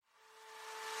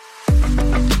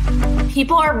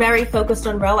People are very focused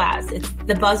on ROAS. It's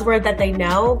the buzzword that they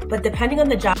know, but depending on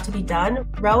the job to be done,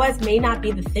 ROAS may not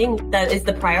be the thing that is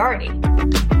the priority.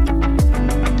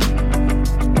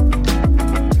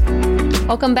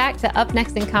 Welcome back to Up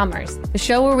Next in Commerce, the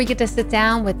show where we get to sit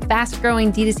down with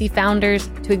fast-growing D2C founders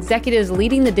to executives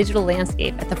leading the digital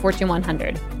landscape at the Fortune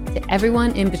 100, to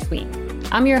everyone in between.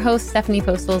 I'm your host, Stephanie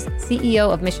Postles,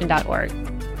 CEO of Mission.org.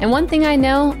 And one thing I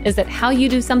know is that how you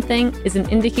do something is an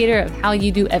indicator of how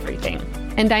you do everything.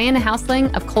 And Diana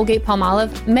Hausling of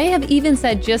Colgate-Palmolive may have even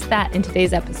said just that in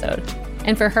today's episode.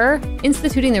 And for her,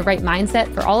 instituting the right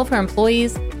mindset for all of her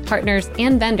employees, partners,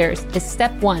 and vendors is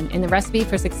step one in the recipe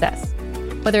for success.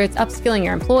 Whether it's upskilling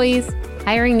your employees,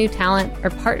 hiring new talent, or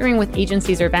partnering with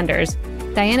agencies or vendors,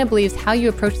 Diana believes how you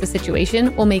approach the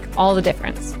situation will make all the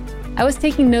difference. I was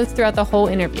taking notes throughout the whole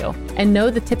interview and know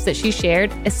the tips that she shared,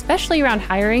 especially around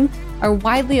hiring, are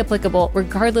widely applicable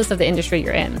regardless of the industry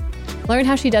you're in. Learn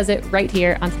how she does it right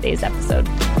here on today's episode.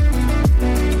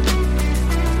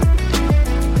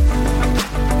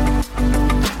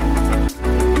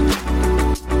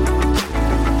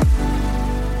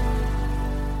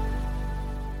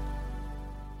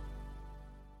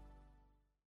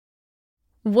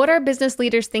 What are business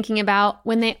leaders thinking about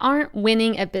when they aren't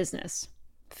winning at business?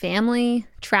 Family,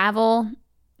 travel,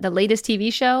 the latest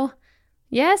TV show?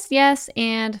 Yes,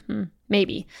 and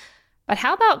maybe. But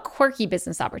how about quirky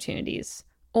business opportunities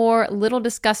or little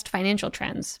discussed financial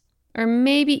trends? Or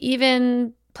maybe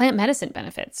even plant medicine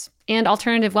benefits and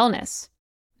alternative wellness?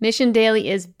 Mission Daily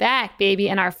is back, baby,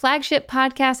 and our flagship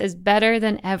podcast is better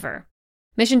than ever.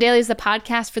 Mission Daily is the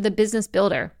podcast for the business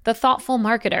builder, the thoughtful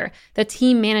marketer, the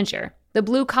team manager, the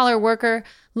blue-collar worker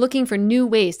looking for new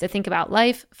ways to think about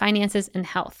life, finances, and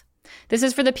health. This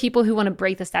is for the people who want to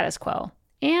break the status quo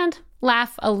and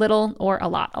laugh a little or a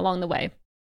lot along the way.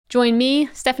 Join me,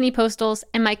 Stephanie Postles,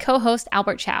 and my co-host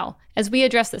Albert Chow as we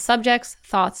address the subjects,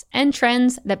 thoughts, and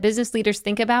trends that business leaders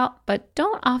think about but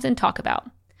don't often talk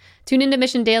about. Tune into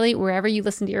Mission Daily wherever you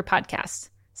listen to your podcasts.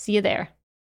 See you there.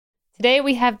 Today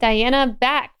we have Diana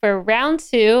back for round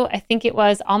 2. I think it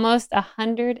was almost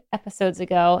 100 episodes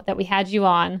ago that we had you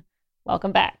on.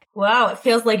 Welcome back. Wow, it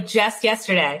feels like just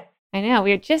yesterday. I know,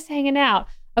 we were just hanging out.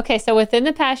 Okay, so within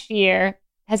the past year,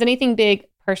 has anything big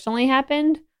personally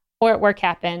happened or at work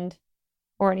happened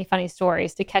or any funny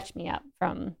stories to catch me up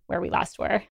from where we last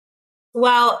were?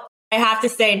 Well, I have to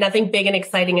say nothing big and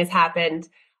exciting has happened.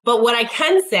 But what I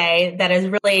can say that has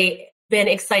really been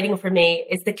exciting for me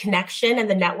is the connection and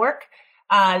the network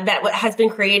that has been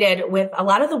created with a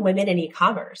lot of the women in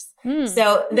e-commerce.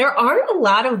 So there aren't a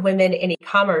lot of women in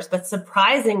e-commerce, but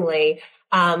surprisingly,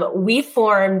 we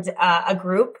formed a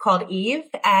group called Eve,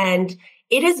 and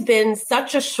it has been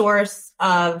such a source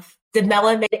of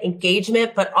development,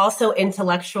 engagement, but also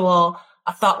intellectual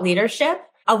thought leadership,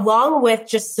 along with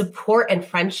just support and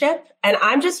friendship. And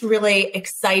I'm just really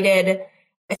excited,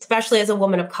 especially as a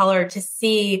woman of color, to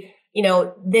see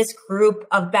this group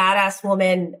of badass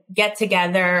women get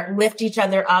together, lift each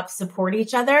other up, support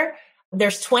each other.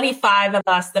 There's 25 of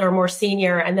us that are more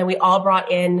senior, and then we all brought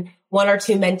in 1 or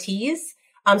 2 mentees.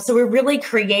 So we're really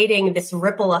creating this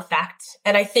ripple effect.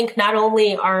 And I think not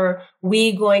only are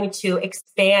we going to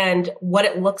expand what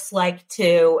it looks like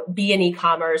to be in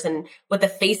e-commerce and what the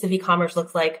face of e-commerce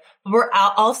looks like, but we're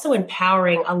also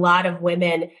empowering a lot of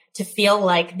women to feel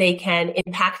like they can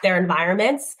impact their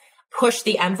environments, push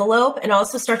the envelope, and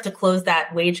also start to close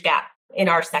that wage gap in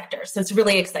our sector. So it's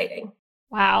really exciting.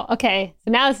 Wow. Okay.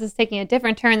 So now this is taking a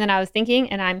different turn than I was thinking,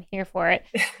 and I'm here for it.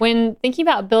 When thinking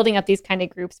about building up these kind of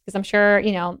groups, because I'm sure,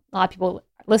 a lot of people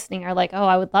listening are like, oh,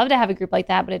 I would love to have a group like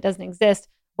that, but it doesn't exist.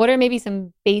 What are maybe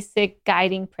some basic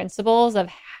guiding principles of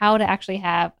how to actually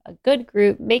have a good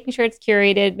group, making sure it's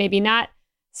curated, maybe not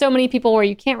so many people where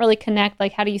you can't really connect?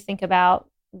 Like, how do you think about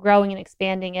growing and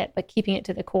expanding it, but keeping it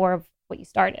to the core of what you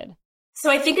started? So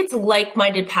I think it's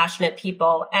like-minded, passionate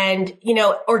people. And,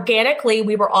 organically,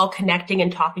 we were all connecting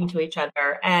and talking to each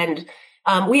other. And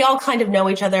we all kind of know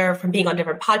each other from being on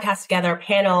different podcasts together,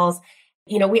 panels.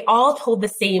 We all told the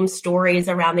same stories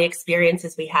around the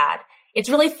experiences we had. It's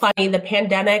really funny. The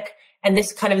pandemic and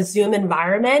this kind of Zoom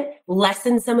environment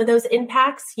lessened some of those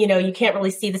impacts. You can't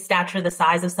really see the stature, the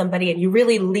size of somebody, and you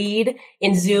really lead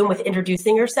in Zoom with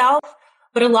introducing yourself.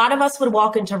 But a lot of us would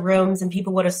walk into rooms and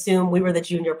people would assume we were the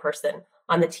junior person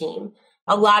on the team.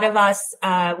 A lot of us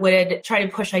would try to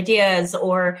push ideas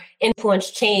or influence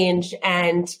change.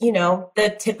 And,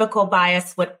 the typical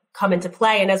bias would come into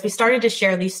play. And as we started to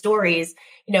share these stories,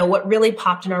 what really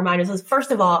popped in our mind was,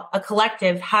 first of all, a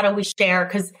collective. How do we share?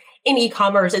 Because in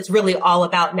e-commerce, it's really all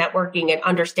about networking and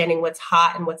understanding what's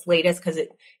hot and what's latest because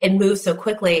it moves so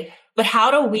quickly. But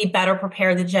how do we better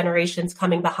prepare the generations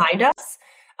coming behind us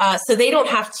so they don't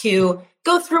have to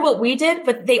go through what we did,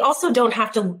 but they also don't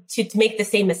have to make the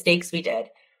same mistakes we did.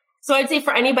 So I'd say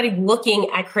for anybody looking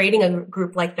at creating a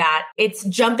group like that, it's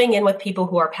jumping in with people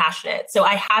who are passionate. So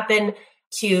I happen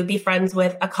to be friends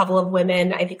with a couple of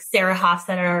women. I think Sarah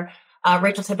Hofstetter,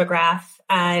 Rachel Tipograph,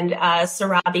 and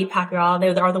Sarabi Pakral.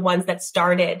 They are the ones that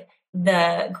started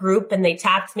the group, and they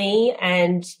tapped me,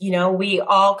 and we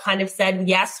all kind of said,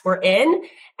 yes, we're in,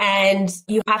 and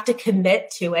you have to commit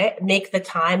to it, make the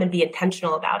time, and be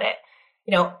intentional about it.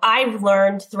 I've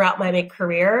learned throughout my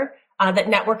career that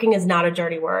networking is not a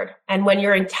dirty word. And when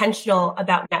you're intentional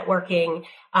about networking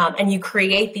and you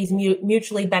create these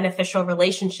mutually beneficial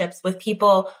relationships with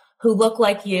people who look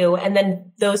like you, and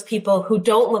then those people who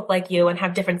don't look like you and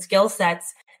have different skill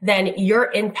sets, then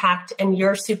your impact and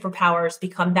your superpowers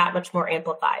become that much more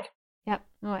amplified. Yep.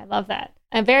 Oh, I love that.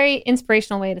 A very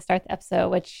inspirational way to start the episode,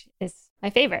 which is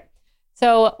my favorite.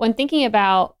 So when thinking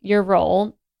about your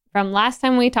role from last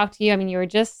time we talked to you, you were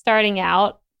just starting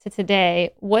out to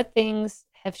today, what things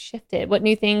have shifted? What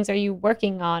new things are you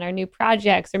working on, or new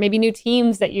projects, or maybe new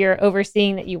teams that you're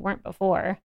overseeing that you weren't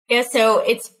before? Yeah, so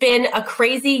it's been a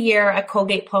crazy year at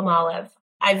Colgate-Palmolive.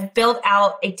 I've built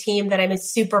out a team that I'm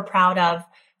super proud of,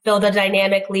 build a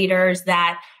dynamic leaders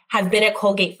that have been at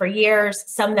Colgate for years,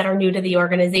 some that are new to the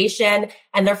organization,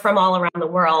 and they're from all around the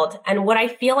world. And what I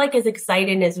feel like is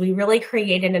exciting is we really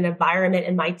created an environment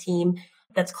in my team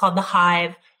that's called the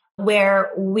Hive,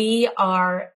 where we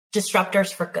are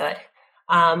disruptors for good.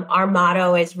 Our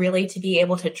motto is really to be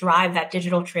able to drive that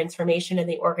digital transformation in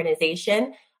the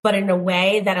organization, but in a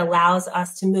way that allows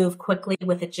us to move quickly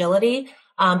with agility,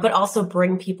 but also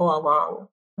bring people along.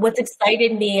 What's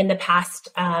excited me in the past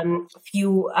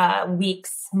few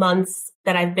weeks, months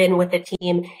that I've been with the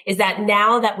team is that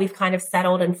now that we've kind of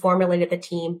settled and formulated the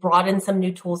team, brought in some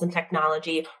new tools and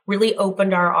technology, really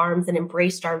opened our arms and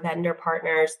embraced our vendor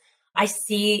partners, I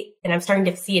see, and I'm starting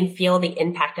to see and feel the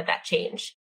impact of that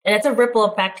change. And it's a ripple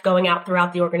effect going out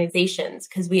throughout the organizations,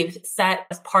 because we've set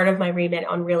as part of my remit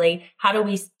on really how do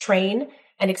we train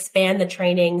and expand the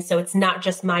training so it's not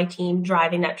just my team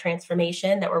driving that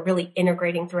transformation, that we're really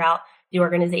integrating throughout the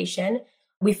organization.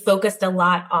 We focused a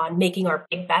lot on making our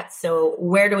big bets. So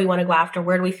where do we want to go after?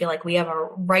 Where do we feel like we have a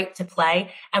right to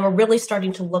play? And we're really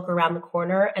starting to look around the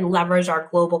corner and leverage our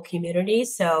global community.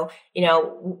 So,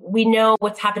 we know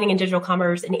what's happening in digital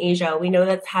commerce in Asia. We know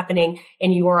that's happening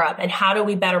in Europe. And how do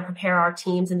we better prepare our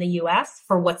teams in the US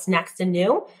for what's next and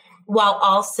new, while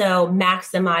also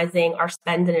maximizing our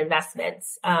spend and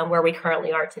investments where we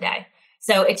currently are today.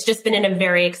 So it's just been a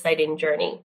very exciting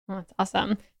journey. Oh, that's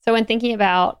awesome. So when thinking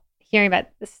about hearing about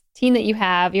this team that you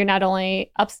have, you're not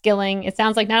only upskilling, it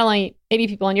sounds like not only maybe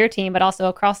people on your team, but also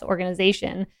across the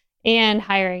organization, and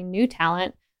hiring new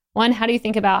talent. One, how do you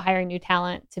think about hiring new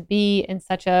talent to be in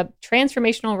such a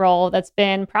transformational role that's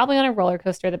been probably on a roller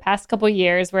coaster the past couple of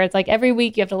years, where it's like every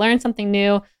week you have to learn something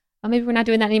new. Oh, maybe we're not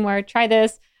doing that anymore. Try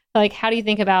this. Like, how do you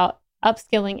think about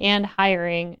upskilling and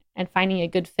hiring and finding a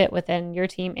good fit within your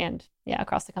team and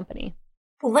across the company?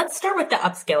 Well, let's start with the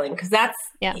upskilling, because that's,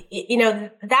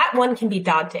 that one can be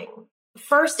daunting.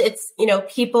 First, it's,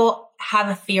 people have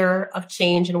a fear of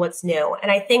change and what's new.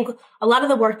 And I think a lot of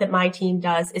the work that my team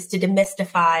does is to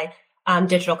demystify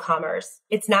digital commerce.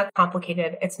 It's not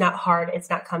complicated. It's not hard.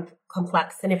 It's not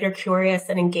complex. And if you're curious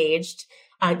and engaged,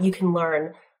 you can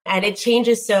learn. And it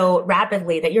changes so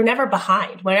rapidly that you're never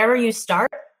behind. Whenever you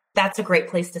start, that's a great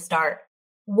place to start.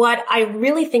 What I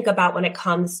really think about when it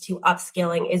comes to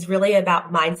upskilling is really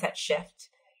about mindset shift.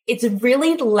 It's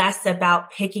really less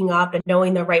about picking up and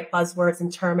knowing the right buzzwords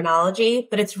and terminology,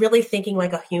 but it's really thinking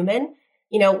like a human.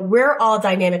 We're all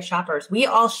dynamic shoppers. We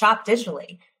all shop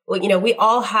digitally. We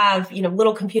all have,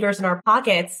 little computers in our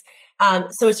pockets.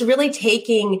 So it's really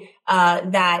taking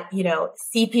that,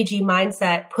 CPG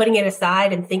mindset, putting it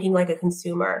aside and thinking like a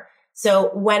consumer.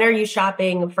 So when are you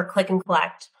shopping for click and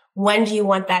collect? When do you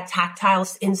want that tactile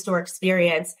in-store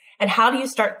experience? And how do you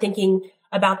start thinking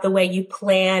about the way you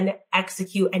plan,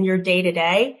 execute, and your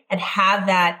day-to-day, and have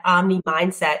that omni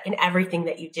mindset in everything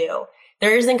that you do?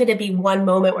 There isn't going to be one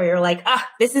moment where you're like,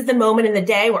 this is the moment in the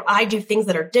day where I do things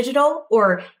that are digital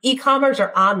or e-commerce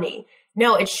or omni.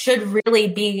 No, it should really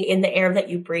be in the air that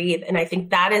you breathe. And I think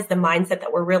that is the mindset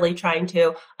that we're really trying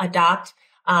to adopt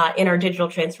in our digital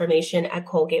transformation at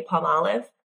Colgate-Palmolive.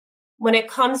 When it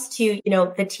comes to,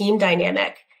 the team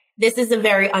dynamic, this is a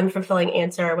very unfulfilling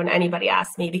answer when anybody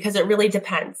asks me, because it really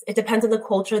depends. It depends on the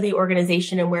culture of the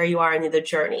organization and where you are in the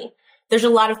journey. There's a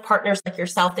lot of partners like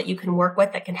yourself that you can work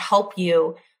with that can help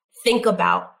you think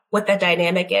about what that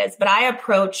dynamic is. But I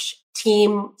approach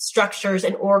team structures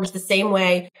and orgs the same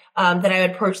way that I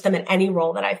would approach them in any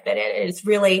role that I've been in. It's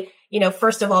really,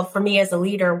 first of all, for me as a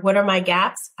leader, what are my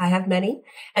gaps? I have many.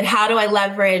 And how do I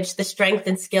leverage the strength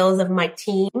and skills of my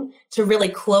team to really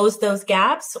close those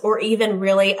gaps or even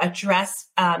really address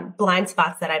blind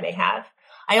spots that I may have?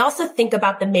 I also think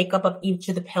about the makeup of each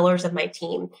of the pillars of my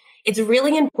team. It's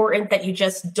really important that you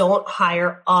just don't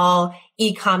hire all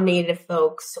e-com native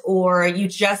folks or you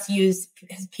just use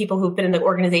people who've been in the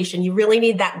organization. You really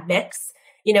need that mix.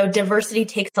 Diversity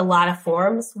takes a lot of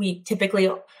forms. We typically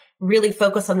really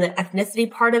focus on the ethnicity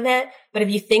part of it. But if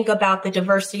you think about the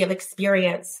diversity of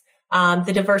experience,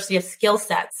 the diversity of skill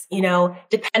sets,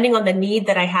 depending on the need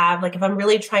that I have, like if I'm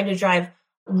really trying to drive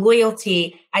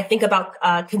loyalty, I think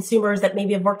about consumers that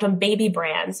maybe have worked on baby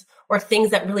brands or things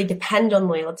that really depend on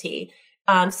loyalty.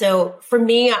 So for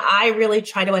me, I really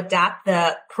try to adapt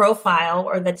the profile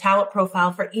or the talent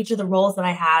profile for each of the roles that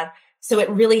I have. So it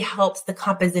really helps the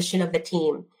composition of the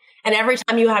team. And every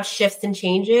time you have shifts and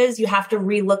changes, you have to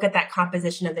relook at that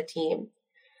composition of the team.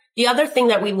 The other thing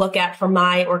that we look at for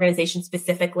my organization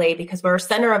specifically, because we're a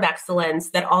center of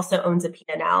excellence that also owns a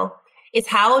P&L, is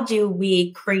how do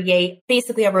we create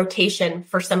basically a rotation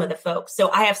for some of the folks. So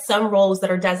I have some roles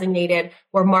that are designated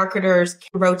where marketers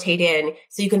can rotate in.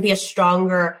 So you can be a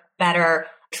stronger, better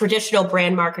traditional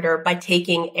brand marketer by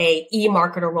taking a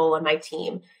e-marketer role on my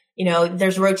team.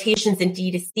 There's rotations in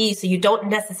D2C. So you don't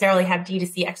necessarily have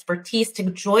D2C expertise to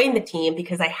join the team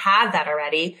because I have that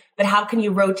already. But how can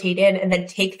you rotate in and then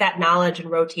take that knowledge and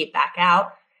rotate back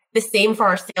out? The same for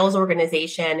our sales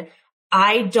organization.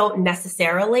 I don't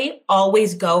necessarily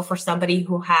always go for somebody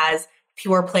who has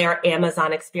pure player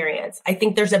Amazon experience. I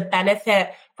think there's a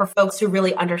benefit for folks who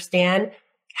really understand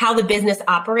how the business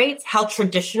operates, how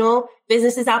traditional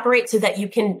businesses operate, so that you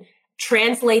can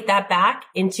translate that back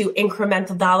into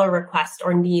incremental dollar requests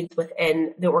or needs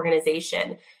within the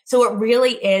organization. So it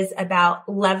really is about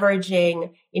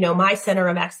leveraging, my center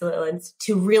of excellence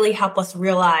to really help us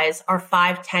realize our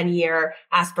 5-10 year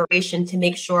aspiration to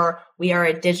make sure we are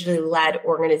a digitally led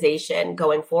organization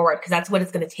going forward, because that's what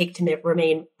it's going to take to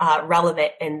remain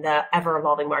relevant in the ever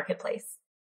evolving marketplace.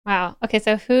 Wow. Okay.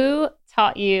 So who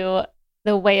taught you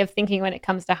the way of thinking when it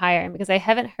comes to hiring? Because I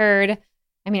haven't heard,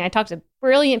 I talk to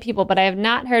brilliant people, but I have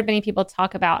not heard many people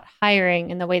talk about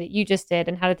hiring in the way that you just did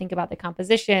and how to think about the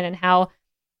composition and how,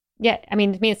 to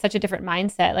me, it's such a different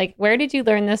mindset. Like, where did you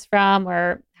learn this from,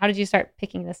 or how did you start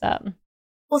picking this up?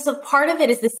 Well, so part of it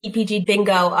is the CPG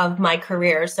bingo of my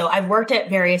career. So I've worked at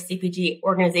various CPG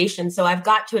organizations. So I've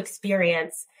got to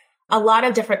experience a lot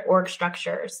of different org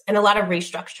structures and a lot of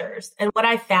restructures. And what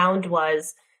I found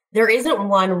was there isn't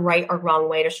one right or wrong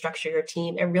way to structure your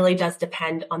team. It really does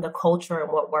depend on the culture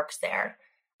and what works there.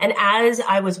 And as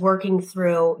I was working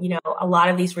through, a lot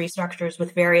of these restructures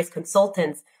with various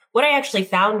consultants, what I actually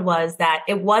found was that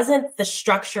it wasn't the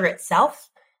structure itself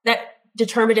that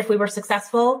determined if we were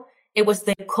successful. It was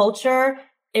the culture,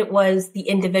 it was the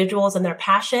individuals and their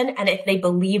passion, and if they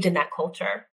believed in that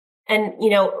culture. And,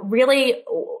 really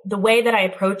the way that I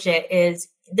approach it is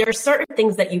there are certain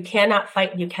things that you cannot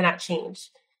fight and you cannot change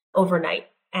overnight.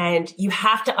 And you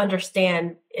have to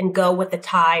understand and go with the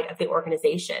tide of the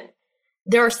organization.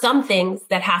 There are some things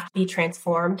that have to be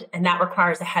transformed, and that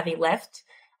requires a heavy lift.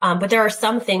 But there are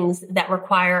some things that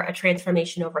require a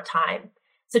transformation over time.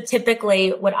 So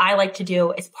typically what I like to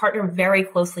do is partner very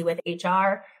closely with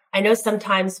HR. I know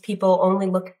sometimes people only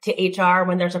look to HR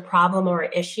when there's a problem or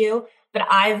an issue, but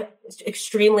I've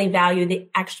extremely value the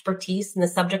expertise and the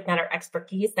subject matter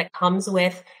expertise that comes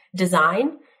with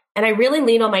design. And I really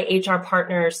lean on my HR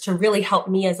partners to really help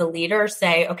me as a leader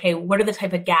say, okay, what are the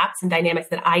type of gaps and dynamics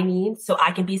that I need so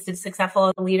I can be successful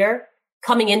as a leader?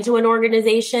 Coming into an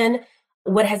organization,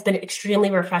 what has been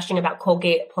extremely refreshing about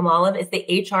Colgate-Palmolive is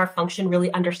the HR function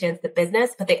really understands the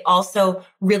business, but they also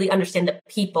really understand the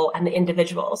people and the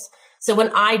individuals. So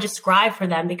when I describe for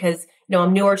them, because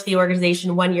I'm newer to the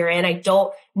organization 1 year in, I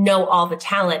don't know all the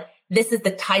talent. This is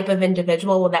the type of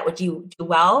individual that would do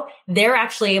well. They're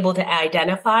actually able to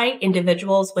identify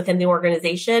individuals within the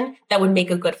organization that would make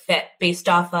a good fit based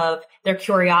off of their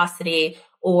curiosity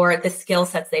or the skill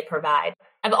sets they provide.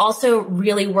 I've also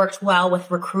really worked well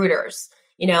with recruiters.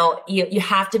 You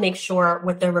have to make sure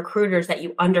with the recruiters that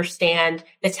you understand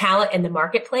the talent in the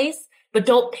marketplace, but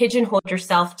don't pigeonhole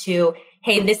yourself to,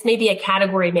 hey, this may be a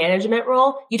category management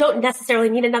role. You don't necessarily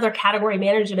need another category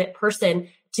management person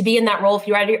to be in that role. If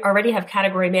you already have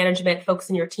category management folks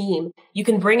in your team, you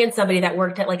can bring in somebody that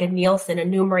worked at like a Nielsen, a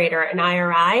Numerator, an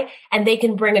IRI, and they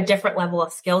can bring a different level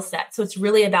of skill set. So it's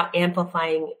really about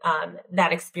amplifying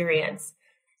that experience.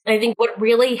 And I think what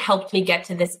really helped me get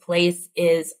to this place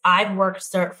is I've worked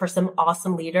for some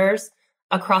awesome leaders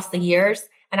across the years,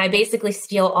 and I basically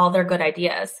steal all their good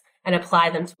ideas and apply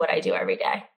them to what I do every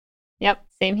day. Yep,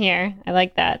 same here. I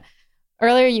like that.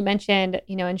 Earlier, you mentioned,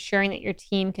 ensuring that your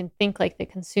team can think like the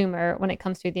consumer when it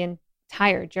comes to the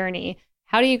entire journey.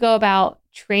 How do you go about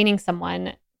training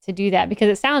someone to do that? Because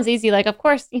it sounds easy, like, of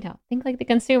course, think like the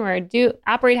consumer,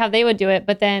 operate how they would do it.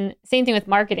 But then same thing with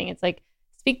marketing. It's like,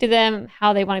 speak to them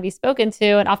how they want to be spoken to.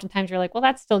 And oftentimes you're like, well,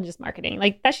 that's still just marketing.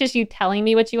 Like, that's just you telling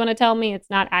me what you want to tell me.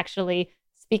 It's not actually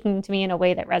speaking to me in a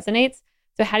way that resonates.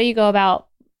 So how do you go about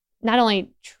not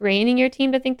only training your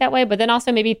team to think that way, but then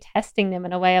also maybe testing them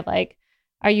in a way of like,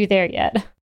 are you there yet?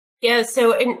 Yeah.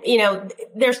 So,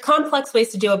 there's complex ways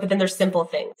to do it, but then there's simple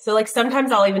things. So like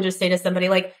sometimes I'll even just say to somebody,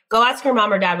 like, go ask your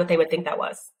mom or dad what they would think that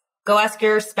was. Go ask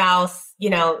your spouse,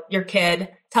 your kid,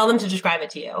 tell them to describe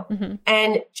it to you. Mm-hmm.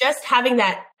 And just having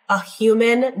that a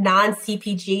human,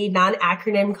 non-CPG,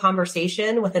 non-acronym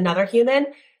conversation with another human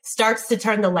starts to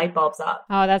turn the light bulbs up.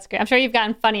 Oh, that's great. I'm sure you've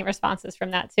gotten funny responses from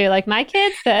that too. Like my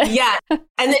kids said. Yeah. And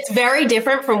it's very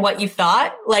different from what you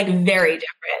thought, like very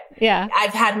different. Yeah.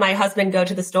 I've had my husband go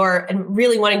to the store and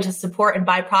really wanting to support and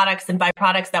buy products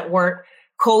that weren't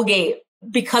Colgate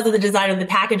because of the design of the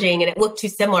packaging, and it looked too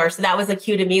similar. So that was a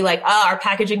cue to me, like, oh, our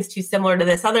packaging's too similar to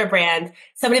this other brand.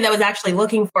 Somebody that was actually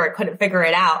looking for it couldn't figure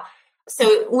it out.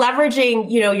 So leveraging,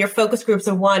 your focus groups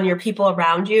of your people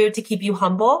around you to keep you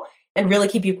humble and really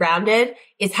keep you grounded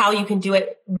is how you can do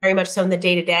it very much so in the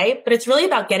day to day. But it's really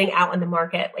about getting out in the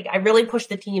market. Like I really push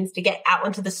the teams to get out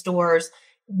into the stores,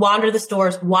 wander the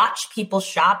stores, watch people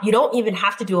shop. You don't even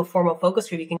have to do a formal focus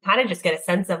group. You can kind of just get a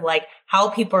sense of like how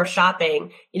people are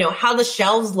shopping, how the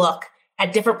shelves look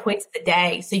at different points of the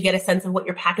day. So you get a sense of what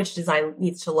your package design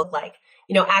needs to look like.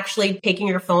 Actually taking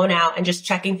your phone out and just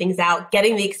checking things out,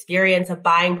 getting the experience of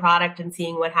buying product and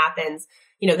seeing what happens.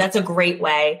 That's a great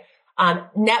way.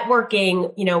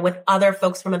 Networking, with other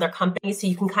folks from other companies. So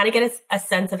you can kind of get a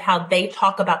sense of how they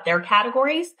talk about their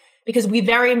categories, because we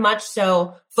very much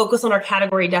so focus on our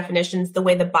category definitions the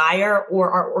way the buyer or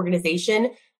our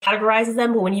organization categorizes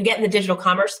them. But when you get in the digital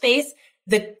commerce space,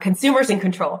 the consumer's in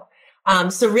control.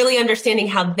 So really understanding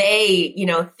how they,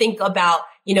 think about,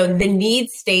 the need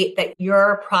state that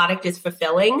your product is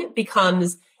fulfilling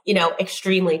becomes,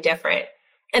 extremely different.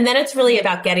 And then it's really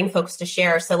about getting folks to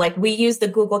share. So like we use the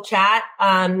Google chat,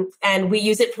 and we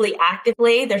use it pretty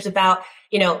actively. There's about,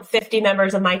 50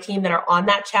 members of my team that are on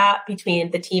that chat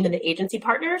between the team and the agency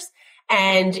partners.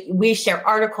 And we share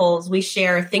articles, we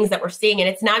share things that we're seeing. And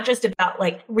it's not just about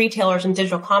like retailers and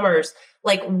digital commerce,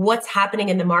 like what's happening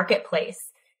in the marketplace,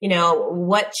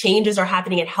 what changes are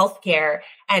happening in healthcare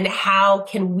and how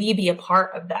can we be a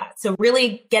part of that? So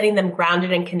really getting them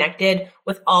grounded and connected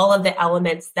with all of the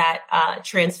elements that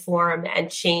transform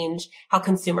and change how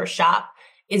consumers shop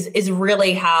is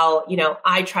really how,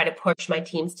 I try to push my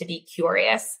teams to be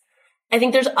curious. I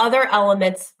think there's other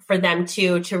elements for them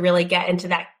too, to really get into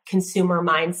that consumer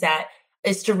mindset,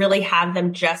 is to really have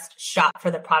them just shop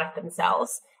for the product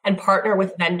themselves and partner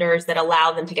with vendors that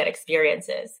allow them to get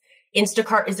experiences.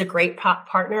 Instacart is a great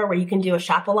partner where you can do a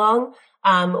shop along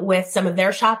with some of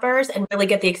their shoppers and really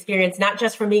get the experience, not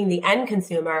just from being the end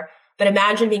consumer, but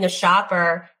imagine being a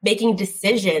shopper, making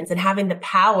decisions and having the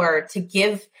power to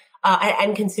give an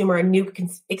end consumer a new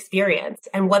experience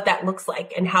and what that looks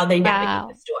like and how they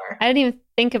navigate the store. I didn't even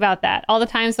think about that. All the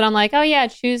times that I'm like, oh yeah,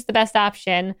 choose the best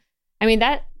option. I mean,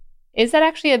 is that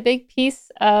actually a big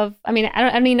piece of, I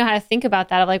don't even know how to think about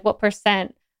that, of like what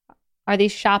percent are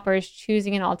these shoppers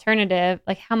choosing an alternative?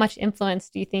 Like how much influence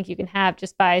do you think you can have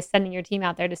just by sending your team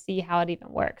out there to see how it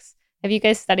even works? Have you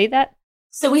guys studied that?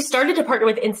 So we started to partner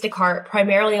with Instacart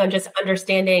primarily on just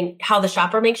understanding how the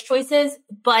shopper makes choices,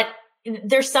 but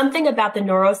there's something about the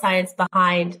neuroscience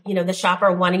behind, the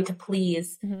shopper wanting to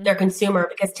please their consumer,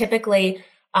 because typically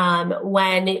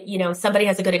when, somebody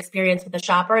has a good experience with a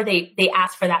shopper, they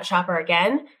ask for that shopper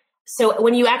again. So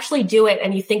when you actually do it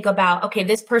and you think about, okay,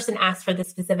 this person asked for this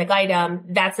specific item,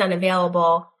 that's not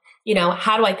available,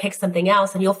 how do I pick something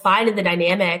else? And you'll find in the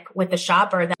dynamic with the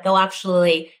shopper that they'll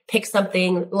actually pick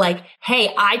something like,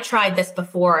 hey, I tried this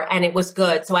before and it was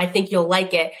good, so I think you'll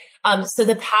like it. So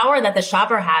the power that the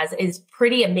shopper has is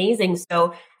pretty amazing.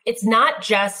 So it's not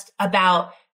just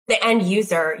about the end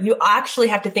user. You actually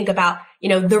have to think about,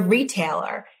 the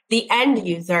retailer, the end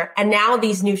user, and now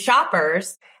these new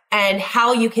shoppers and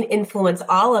how you can influence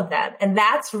all of them. And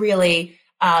that's really,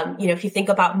 if you think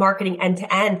about marketing end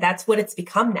to end, that's what it's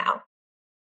become now.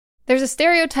 There's a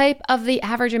stereotype of the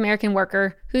average American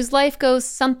worker whose life goes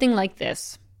something like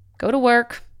this: go to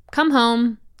work, come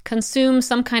home, consume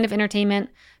some kind of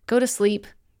entertainment, go to sleep,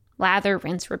 lather,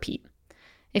 rinse, repeat.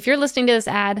 If you're listening to this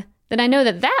ad, then I know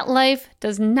that that life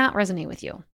does not resonate with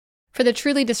you. For the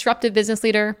truly disruptive business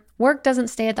leader, work doesn't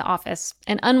stay at the office,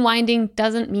 and unwinding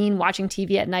doesn't mean watching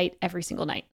TV at night every single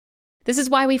night. This is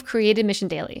why we've created Mission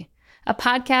Daily, a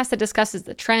podcast that discusses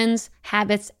the trends,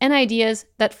 habits, and ideas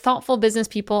that thoughtful business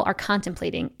people are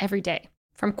contemplating every day.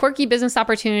 From quirky business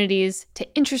opportunities to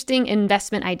interesting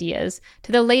investment ideas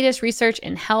to the latest research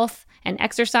in health and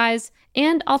exercise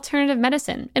and alternative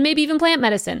medicine, and maybe even plant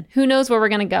medicine. Who knows where we're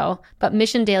going to go, but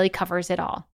Mission Daily covers it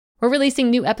all. We're releasing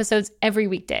new episodes every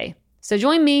weekday. So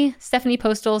join me, Stephanie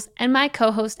Postles, and my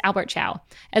co-host Albert Chow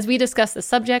as we discuss the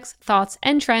subjects, thoughts,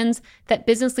 and trends that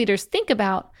business leaders think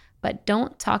about but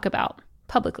don't talk about,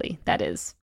 publicly, that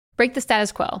is. Break the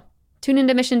status quo. Tune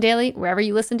into Mission Daily wherever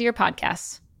you listen to your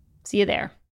podcasts. See you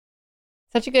there.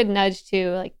 Such a good nudge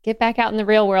to get back out in the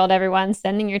real world, everyone,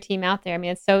 sending your team out there. I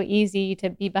mean, it's so easy to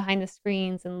be behind the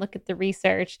screens and look at the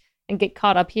research and get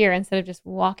caught up here instead of just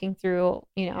walking through,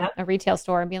 a retail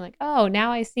store and being like, oh,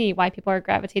 now I see why people are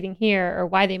gravitating here or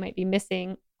why they might be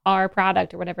missing our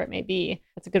product or whatever it may be.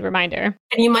 That's a good reminder.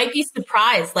 And you might be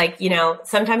surprised.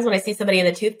 Sometimes when I see somebody in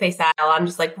the toothpaste aisle, I'm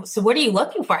just like, so what are you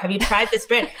looking for? Have you tried this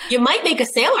brand? You might make a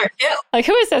sale or two.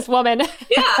 Who is this woman?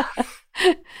 Yeah.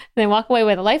 And then walk away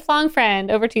with a lifelong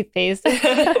friend over toothpaste.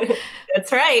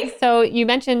 That's right. So you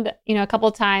mentioned, a couple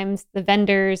of times the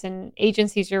vendors and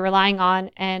agencies you're relying on.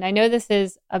 And I know this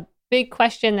is a big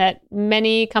question that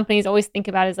many companies always think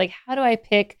about is how do I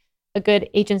pick a good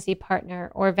agency partner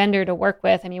or vendor to work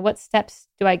with? I mean, what steps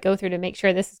do I go through to make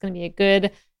sure this is going to be a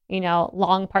good,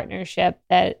 long partnership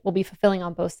that will be fulfilling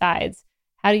on both sides?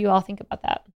 How do you all think about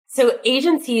that? So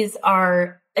agencies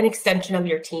are an extension of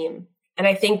your team. And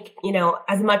I think,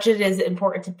 as much as it is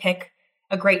important to pick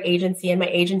a great agency, and my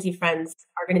agency friends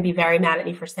are going to be very mad at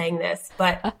me for saying this,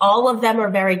 but all of them are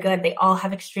very good. They all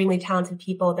have extremely talented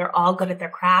people. They're all good at their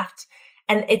craft.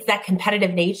 And it's that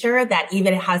competitive nature that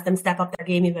even has them step up their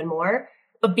game even more.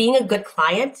 But being a good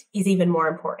client is even more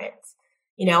important.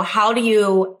 How do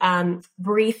you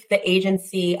brief the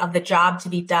agency of the job to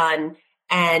be done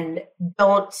and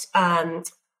don't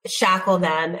shackle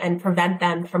them and prevent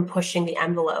them from pushing the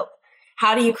envelope?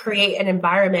 How do you create an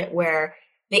environment where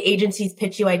the agencies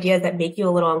pitch you ideas that make you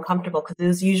a little uncomfortable?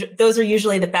 Because those are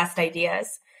usually the best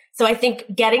ideas. So I think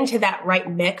getting to that right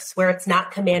mix where it's not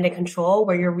command and control,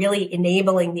 where you're really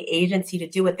enabling the agency to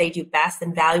do what they do best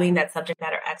and valuing that subject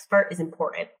matter expert is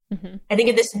important. Mm-hmm. I think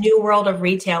in this new world of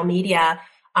retail media,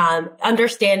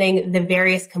 understanding the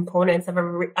various components of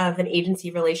an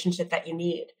agency relationship that you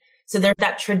need. So there's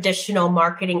that traditional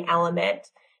marketing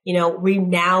element. We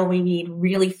need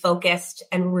really focused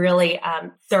and really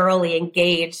thoroughly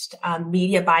engaged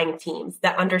media buying teams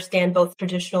that understand both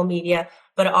traditional media,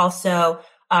 but also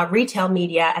retail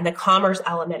media and the commerce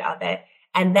element of it.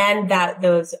 And then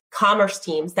those commerce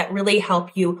teams that really help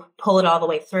you pull it all the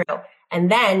way through. And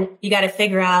then you got to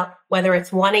figure out whether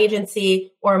it's one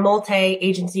agency or a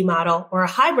multi-agency model or a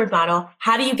hybrid model,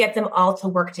 how do you get them all to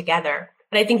work together?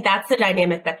 And I think that's the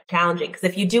dynamic that's challenging, because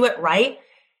if you do it right,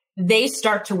 they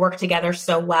start to work together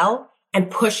so well and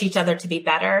push each other to be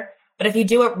better. But if you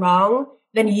do it wrong,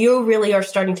 then you really are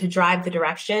starting to drive the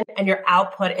direction and your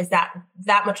output is that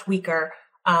much weaker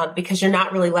because you're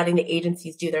not really letting the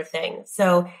agencies do their thing.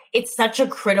 So it's such a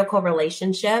critical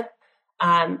relationship.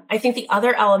 I think the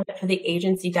other element for the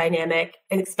agency dynamic,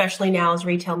 and especially now as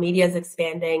retail media is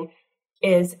expanding,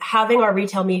 is having our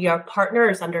retail media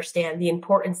partners understand the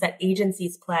importance that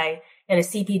agencies play in a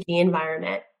CPG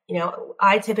environment.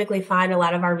 I typically find a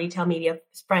lot of our retail media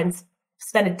friends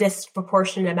spend a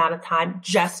disproportionate amount of time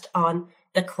just on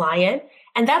the client.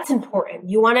 And that's important.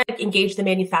 You want to engage the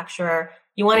manufacturer.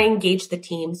 You want to engage the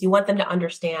teams. You want them to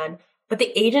understand. But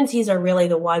the agencies are really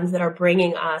the ones that are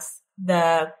bringing us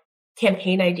the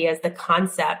campaign ideas, the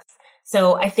concepts.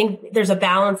 So I think there's a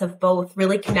balance of both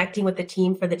really connecting with the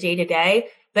team for the day-to-day.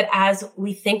 But as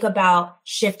we think about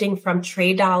shifting from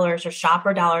trade dollars or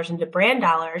shopper dollars into brand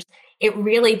dollars, it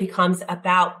really becomes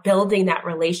about building that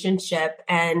relationship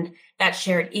and that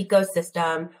shared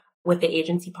ecosystem with the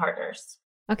agency partners.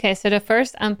 Okay, so to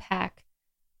first unpack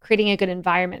creating a good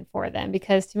environment for them,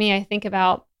 because to me, I think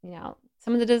about,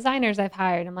 some of the designers I've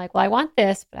hired. I'm like, well, I want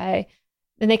this, but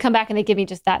then they come back and they give me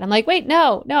just that. And I'm like, wait,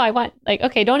 no, I want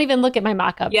okay, don't even look at my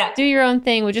mock-up. Yeah. Do your own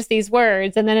thing with just these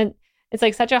words. And then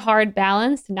it's such a hard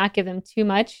balance to not give them too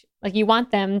much. You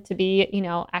want them to be,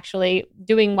 actually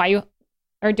doing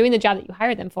doing the job that you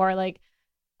hired them for.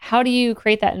 How do you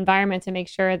create that environment to make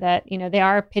sure that, they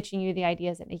are pitching you the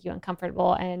ideas that make you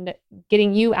uncomfortable and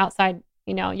getting you outside,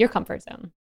 your comfort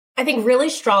zone? I think really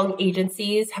strong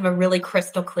agencies have a really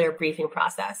crystal clear briefing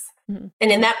process. Mm-hmm.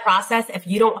 And in that process, if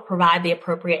you don't provide the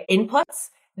appropriate inputs,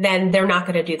 then they're not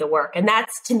going to do the work. And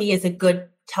that's, to me, is a good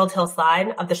telltale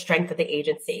sign of the strength of the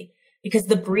agency, because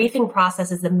the briefing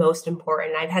process is the most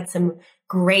important. I've had some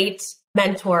great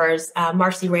mentors,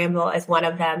 Marcy Ramble is one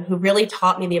of them, who really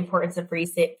taught me the importance of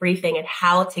briefing and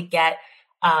how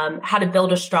to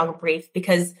build a strong brief.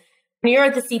 Because when you're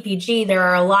at the CPG, there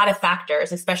are a lot of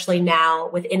factors, especially now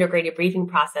with integrated briefing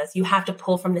process. You have to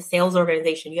pull from the sales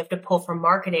organization. You have to pull from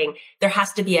marketing. There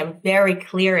has to be a very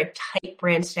clear and tight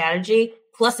brand strategy,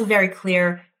 plus a very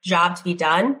clear job to be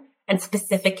done and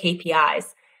specific KPIs.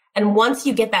 And once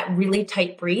you get that really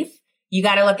tight brief, you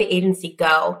got to let the agency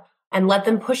go and let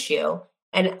them push you.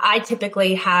 And I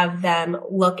typically have them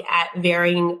look at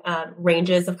varying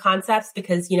ranges of concepts,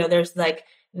 because, there's like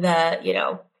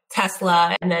the,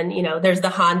 Tesla, and then, there's the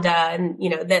Honda, and,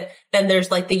 then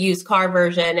there's like the used car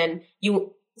version, and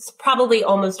you probably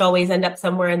almost always end up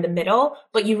somewhere in the middle,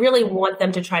 but you really want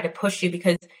them to try to push you,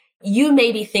 because you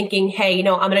may be thinking, hey, I'm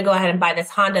going to go ahead and buy this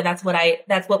Honda. That's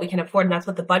what we can afford. And that's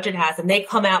what the budget has. And they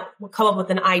come up with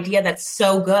an idea that's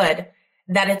so good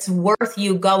that it's worth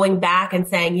you going back and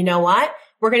saying, you know what,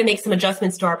 we're going to make some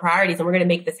adjustments to our priorities, and we're going to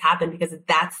make this happen, because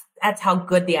that's how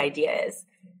good the idea is.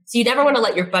 So you never want to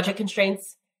let your budget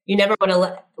constraints, you never want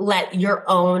to let your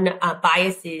own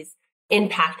biases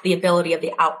impact the ability of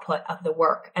the output of the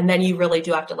work. And then you really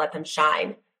do have to let them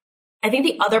shine. I think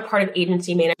the other part of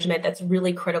agency management that's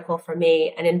really critical for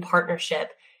me and in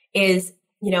partnership is,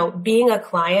 being a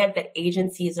client that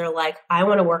agencies are like, I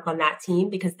want to work on that team,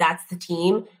 because that's the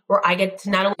team where I get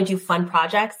to not only do fun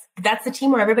projects, but that's the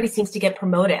team where everybody seems to get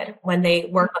promoted when they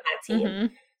work on that team. Mm-hmm.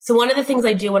 So one of the things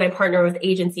I do when I partner with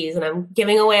agencies, and I'm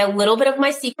giving away a little bit of my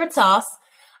secret sauce,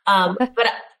 but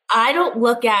I don't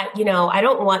look at, I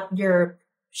don't want your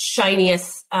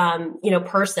shiniest,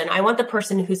 person. I want the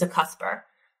person who's a cusper.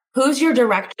 Who's your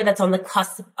director that's on the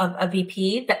cusp of a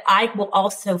VP that I will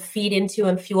also feed into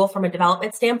and fuel from a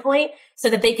development standpoint, so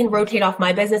that they can rotate off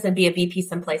my business and be a VP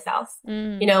someplace else?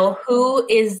 Who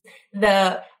is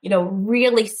the,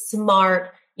 really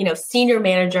smart, senior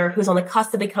manager who's on the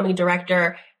cusp of becoming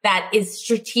director, that is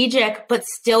strategic, but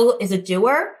still is a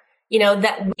doer,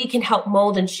 that we can help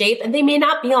mold and shape. And they may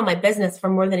not be on my business for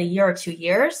more than a year or 2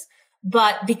 years,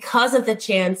 but because of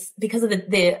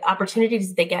the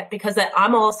opportunities they get, because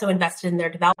I'm also invested in their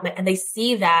development, and they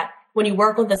see that when you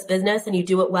work with this business and you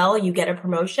do it well, you get a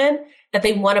promotion, that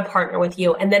they want to partner with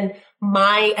you. And then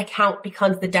my account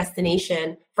becomes the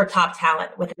destination for top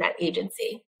talent within that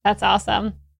agency. That's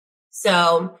awesome.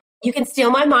 So you can steal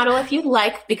my model if you'd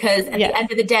like, because at the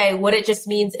end of the day, what it just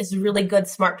means is really good,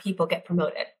 smart people get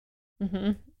promoted.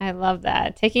 Mm-hmm. I love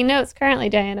that. Taking notes currently,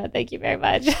 Diana. Thank you very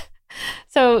much.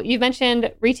 So you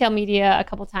mentioned retail media a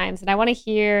couple times, and I want to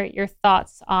hear your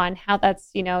thoughts on how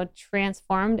that's,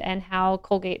 transformed, and how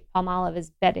Colgate-Palmolive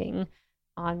is betting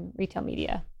on retail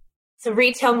media. So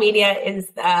retail media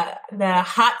is the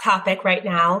hot topic right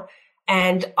now.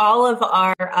 And all of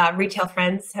our retail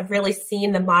friends have really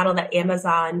seen the model that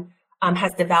Amazon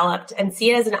has developed, and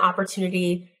see it as an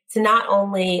opportunity to not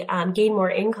only gain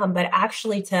more income, but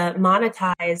actually to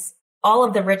monetize all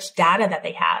of the rich data that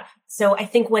they have. So I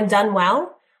think when done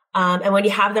well, and when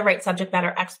you have the right subject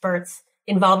matter experts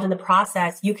involved in the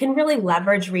process, you can really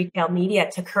leverage retail media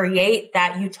to create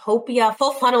that utopia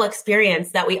full funnel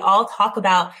experience that we all talk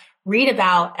about, read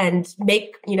about, and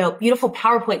make, beautiful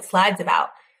PowerPoint slides about.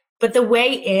 But the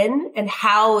way in and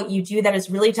how you do that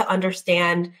is really to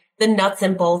understand the nuts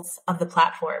and bolts of the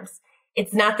platforms.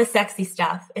 It's not the sexy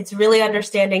stuff. It's really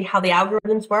understanding how the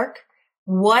algorithms work,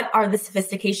 what are the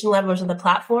sophistication levels of the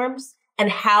platforms, and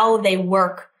how they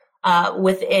work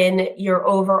within your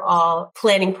overall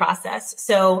planning process.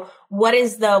 So what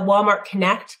is the Walmart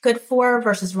Connect good for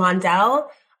versus Rondell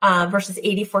versus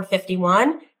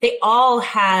 8451? They all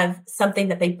have something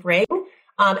that they bring.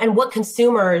 And what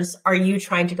consumers are you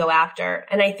trying to go after?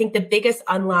 And I think the biggest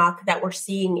unlock that we're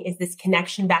seeing is this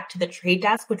connection back to the trade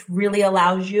desk, which really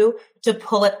allows you to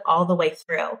pull it all the way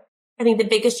through. I think the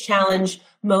biggest challenge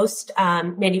most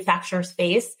manufacturers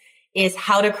face is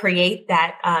how to create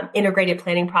that integrated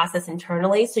planning process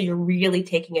internally, so you're really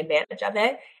taking advantage of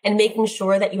it and making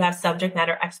sure that you have subject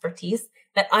matter expertise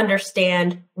that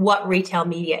understand what retail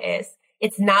media is.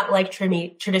 It's not like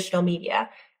traditional media.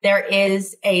 There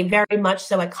is a very much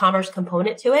so a commerce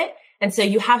component to it. And so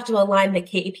you have to align the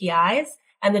KPIs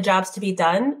and the jobs to be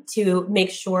done to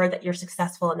make sure that you're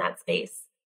successful in that space.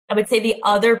 I would say the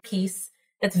other piece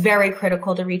that's very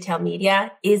critical to retail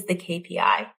media is the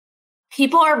KPI.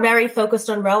 People are very focused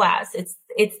on ROAS.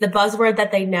 It's the buzzword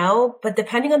that they know, but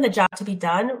depending on the job to be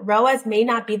done, ROAS may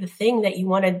not be the thing that you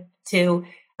wanted to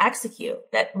execute.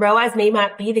 That ROAS may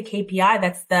not be the KPI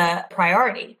that's the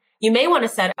priority. You may want to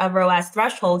set a ROAS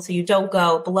threshold so you don't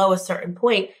go below a certain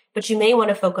point, but you may want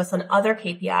to focus on other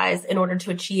KPIs in order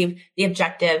to achieve the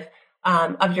objective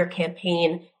of your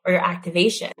campaign or your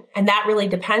activation. And that really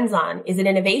depends on, is it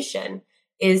innovation?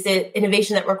 Is it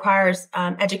innovation that requires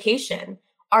education?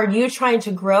 Are you trying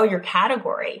to grow your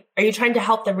category? Are you trying to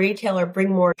help the retailer bring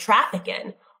more traffic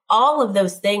in? All of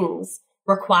those things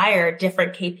require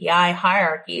different KPI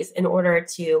hierarchies in order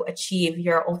to achieve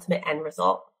your ultimate end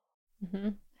result. Mm-hmm.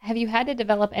 Have you had to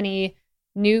develop any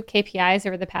new KPIs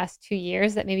over the past 2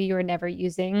 years that maybe you were never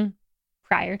using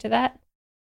prior to that?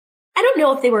 I don't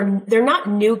know if they're not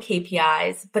new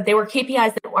KPIs, but they were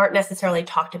KPIs that aren't necessarily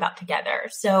talked about together.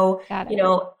 So,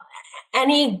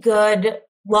 any good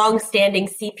long-standing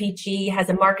CPG has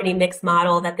a marketing mix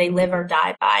model that they live or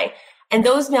die by. And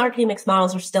those marketing mix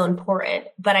models are still important.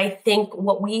 But I think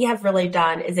what we have really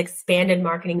done is expanded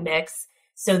marketing mix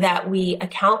so that we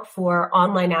account for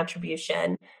online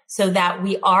attribution, so that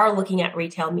we are looking at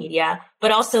retail media,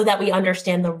 but also that we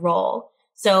understand the role.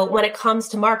 So when it comes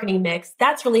to marketing mix,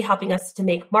 that's really helping us to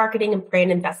make marketing and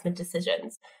brand investment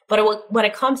decisions. But when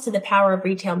it comes to the power of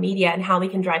retail media and how we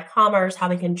can drive commerce, how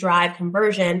we can drive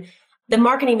conversion, the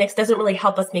marketing mix doesn't really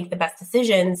help us make the best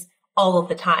decisions all of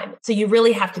the time. So you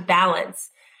really have to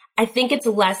balance. I think it's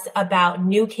less about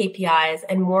new KPIs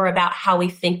and more about how we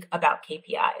think about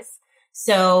KPIs.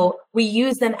 So we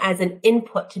use them as an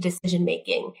input to decision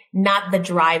making, not the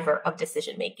driver of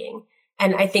decision making.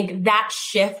 And I think that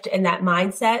shift and that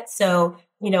mindset. So,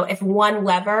 if one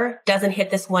lever doesn't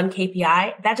hit this one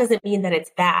KPI, that doesn't mean that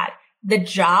it's bad. The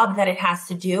job that it has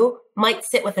to do might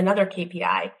sit with another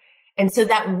KPI. And so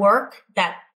that work,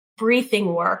 that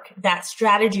briefing work, that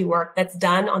strategy work that's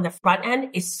done on the front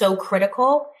end is so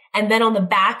critical. And then on the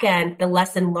back end, the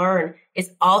lesson learned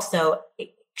is also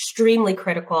extremely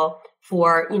critical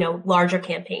for, larger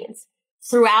campaigns.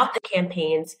 Throughout the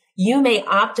campaigns, you may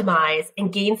optimize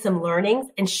and gain some learnings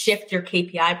and shift your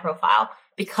KPI profile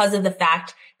because of the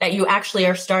fact that you actually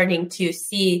are starting to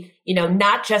see,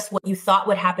 not just what you thought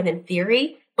would happen in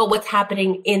theory, but what's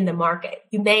happening in the market.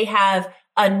 You may have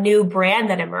a new brand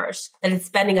that emerged that is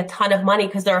spending a ton of money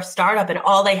because they're a startup and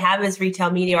all they have is retail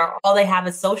media or all they have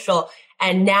is social.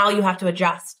 And now you have to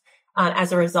adjust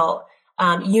as a result.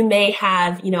 You may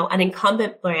have, an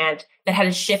incumbent brand that had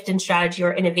a shift in strategy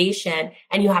or innovation,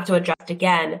 and you have to adjust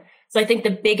again. So I think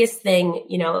the biggest thing,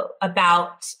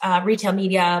 about retail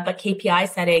media, but KPI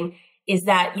setting is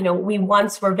that, we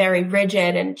once were very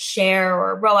rigid and share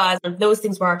or ROAS, or those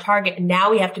things were our target. And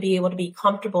now we have to be able to be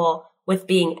comfortable with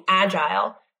being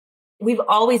agile. We've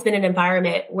always been in an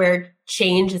environment where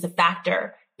change is a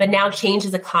factor, but now change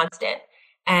is a constant.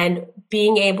 And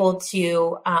being able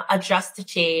to adjust to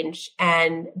change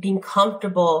and being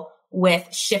comfortable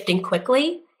with shifting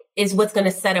quickly is what's going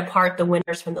to set apart the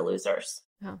winners from the losers.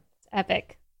 Oh, it's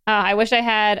epic. I wish I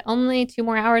had only 2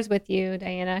 more hours with you,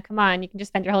 Diana. Come on, you can just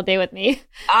spend your whole day with me.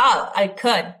 Oh, I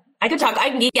could talk. I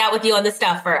can geek out with you on this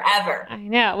stuff forever. I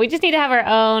know. We just need to have our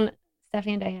own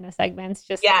Stephanie and Diana segments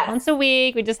just once a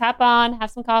week. We just hop on, have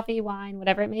some coffee, wine,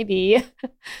 whatever it may be.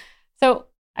 So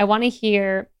I want to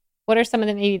hear, what are some of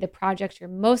the projects you're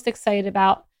most excited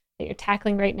about that you're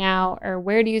tackling right now? Or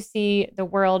where do you see the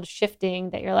world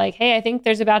shifting that you're like, hey, I think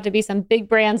there's about to be some big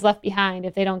brands left behind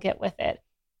if they don't get with it?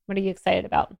 What are you excited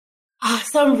about?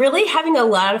 So I'm really having a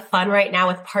lot of fun right now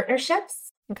with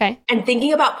partnerships. Okay. And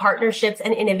thinking about partnerships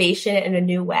and innovation in a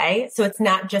new way. So it's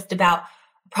not just about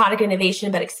product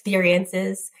innovation, but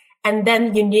experiences. And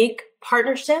then unique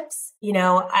partnerships.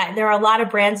 There are a lot of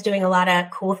brands doing a lot of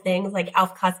cool things, like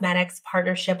Elf Cosmetics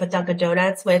partnership with Dunkin'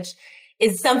 Donuts, which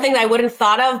is something that I wouldn't have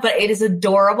thought of, but it is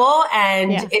adorable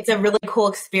and it's a really cool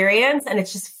experience and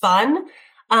it's just fun.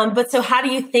 But so how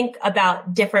do you think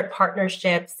about different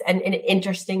partnerships and in an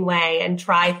interesting way and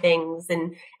try things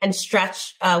and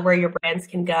stretch where your brands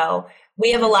can go?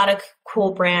 We have a lot of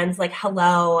cool brands like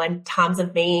Hello and Tom's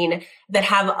of Maine that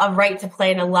have a right to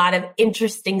play in a lot of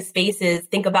interesting spaces.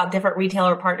 Think about different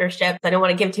retailer partnerships. I don't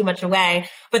want to give too much away,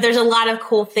 but there's a lot of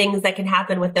cool things that can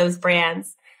happen with those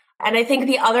brands. And I think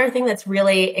the other thing that's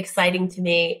really exciting to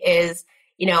me is,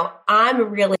 I'm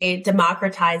really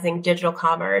democratizing digital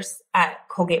commerce at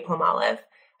Colgate-Palmolive.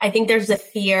 I think there's a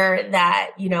fear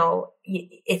that,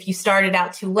 if you started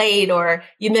out too late or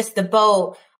you missed the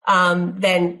boat,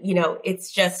 then,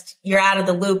 it's just, you're out of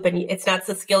the loop and it's not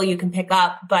a skill you can pick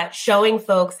up, but showing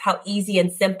folks how easy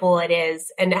and simple it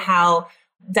is and how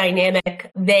dynamic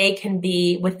they can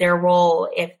be with their role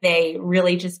if they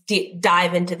really just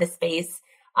dive into the space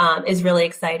is really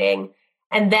exciting.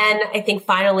 And then I think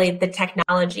finally the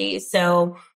technology.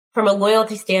 So from a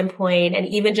loyalty standpoint, and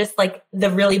even just like the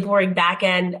really boring back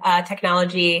end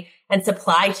technology and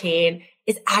supply chain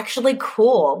is actually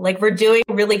cool. Like we're doing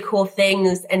really cool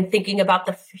things and thinking about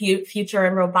the future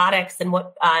in robotics and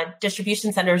what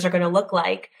distribution centers are going to look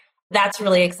like. That's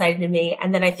really exciting to me.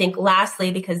 And then I think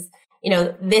lastly, because,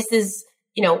 this is,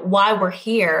 why we're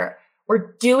here,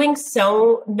 we're doing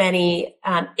so many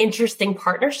interesting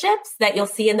partnerships that you'll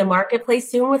see in the marketplace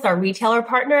soon with our retailer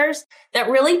partners that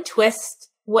really twist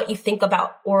what you think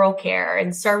about oral care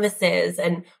and services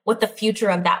and what the future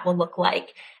of that will look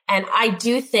like. And I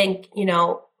do think,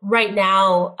 right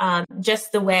now,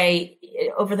 just the way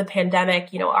over the pandemic,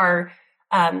 our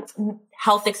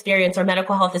health experience, our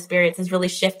medical health experience has really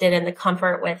shifted, and the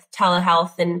comfort with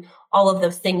telehealth and all of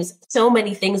those things. So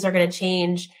many things are going to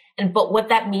change. But what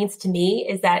that means to me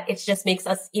is that it just makes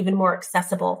us even more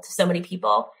accessible to so many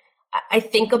people. I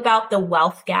think about the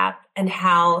wealth gap and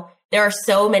how there are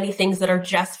so many things that are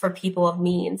just for people of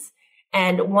means.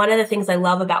 And one of the things I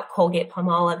love about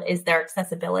Colgate-Palmolive is their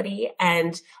accessibility.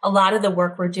 And a lot of the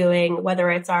work we're doing, whether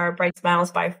it's our Bright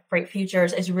Smiles by Bright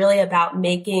Futures, is really about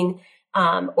making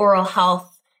oral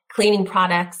health, cleaning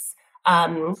products,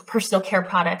 personal care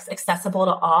products accessible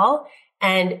to all.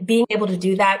 And being able to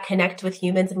do that, connect with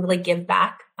humans and really give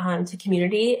back to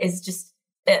community is just,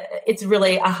 it's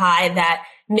really a high that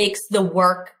makes the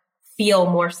work feel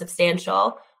more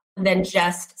substantial than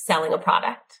just selling a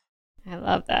product. I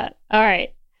love that. All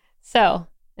right. So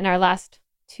in our last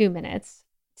 2 minutes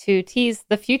to tease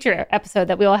the future episode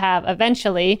that we will have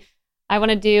eventually, I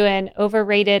want to do an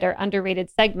overrated or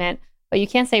underrated segment, but you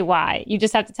can't say why. You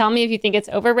just have to tell me if you think it's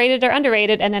overrated or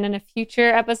underrated. And then in a future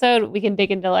episode, we can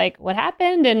dig into like what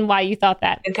happened and why you thought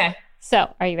that. Okay.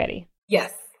 So are you ready?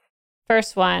 Yes.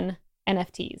 First one,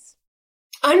 NFTs.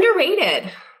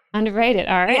 Underrated. Underrated.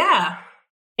 All right. Yeah.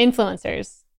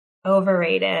 Influencers.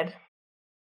 Overrated.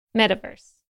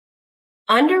 Metaverse.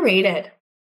 Underrated.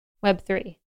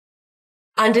 Web3.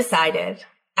 Undecided.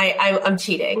 I'm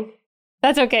cheating.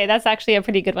 That's okay. That's actually a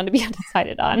pretty good one to be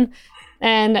undecided on.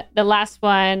 And the last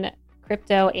one,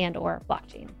 crypto and or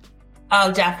blockchain.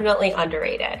 Oh, definitely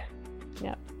underrated.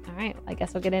 Yep. All right. I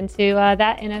guess we'll get into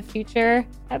that in a future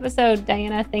episode.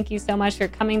 Diana, thank you so much for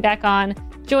coming back on,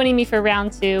 joining me for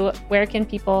round 2. Where can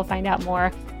people find out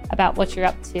more about what you're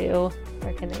up to?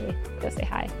 Where can they go say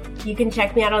hi? You can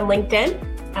check me out on LinkedIn.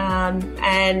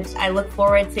 And I look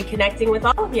forward to connecting with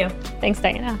all of you. Thanks,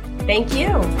 Diana. Thank you.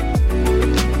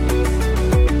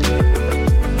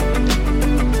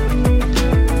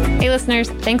 Hey listeners,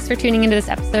 thanks for tuning into this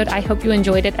episode. I hope you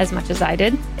enjoyed it as much as I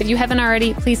did. If you haven't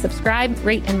already, please subscribe,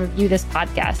 rate, and review this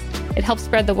podcast. It helps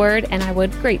spread the word, and I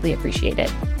would greatly appreciate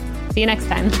it. See you next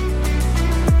time.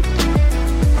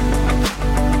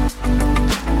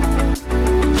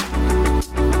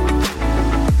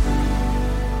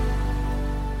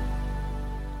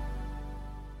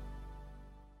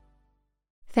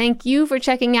 Thank you for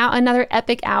checking out another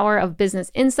epic hour of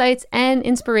business insights and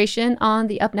inspiration on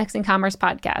the Up Next in Commerce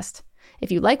podcast.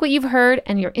 If you like what you've heard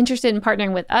and you're interested in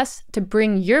partnering with us to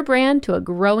bring your brand to a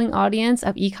growing audience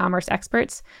of e-commerce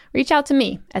experts, reach out to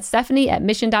me at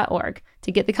Stephanie@mission.org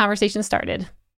to get the conversation started.